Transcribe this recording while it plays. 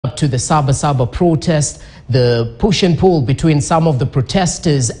to the Saba Saba protest, the push and pull between some of the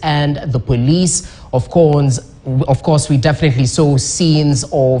protesters and the police. Of course, we definitely saw scenes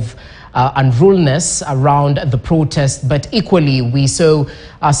of unruliness around the protest, but equally we saw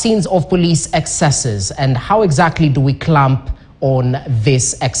scenes of police excesses. And how exactly do we clamp on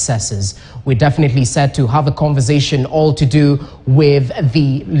these excesses? We definitely set to have a conversation all to do with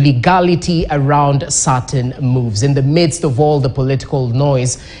the legality around certain moves. In the midst of all the political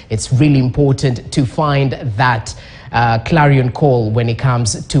noise, it's really important to find that clarion call when it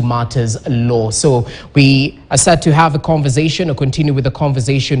comes to matters law. So we are set to have a conversation or continue with the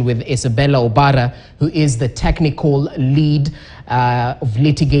conversation with Isabella Obara, who is the technical lead of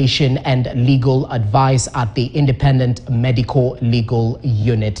litigation and legal advice at the Independent Medical Legal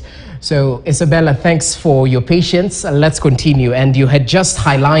Unit. So Isabella, thanks for your patience. Let's continue. And you had just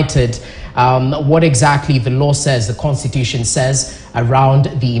highlighted what exactly the law says, the Constitution says,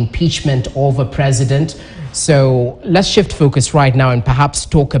 around the impeachment of a president. So let's shift focus right now and perhaps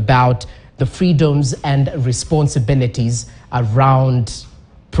talk about the freedoms and responsibilities around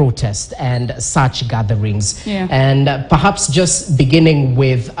protest and such gatherings. Yeah. And perhaps just beginning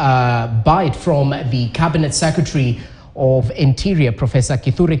with a bite from the Cabinet Secretary of Interior, Professor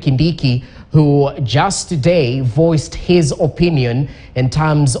Kindiki, who just today voiced his opinion in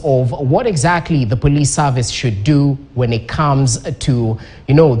terms of what exactly the police service should do when it comes to,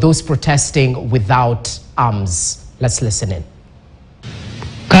 those protesting without arms. Let's listen in.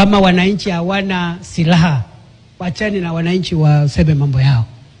 Kama wananchi hawana silaha, wachani na wananchi waseme mambo yao.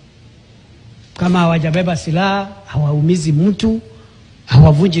 Kama hawajabeba silaha, hawaumizi mtu,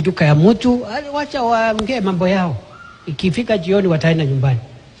 hawavunji duka ya mtu, wacha waongee mambo yao. Ikifika jioni wataenda nyumbani.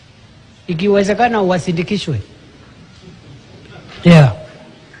 Ikiwezekana wasindikishwe. Yeah.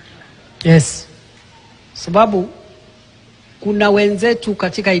 Yes. Sababu kuna wenzetu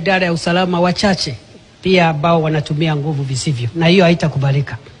katika idara ya usalama wachache pia ambao wanatumia nguvu visivyo, na hiyo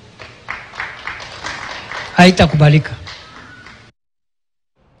haitakubalika. Haitakubalika.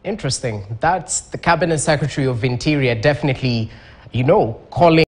 Interesting. That's the Cabinet Secretary of Interior definitely, calling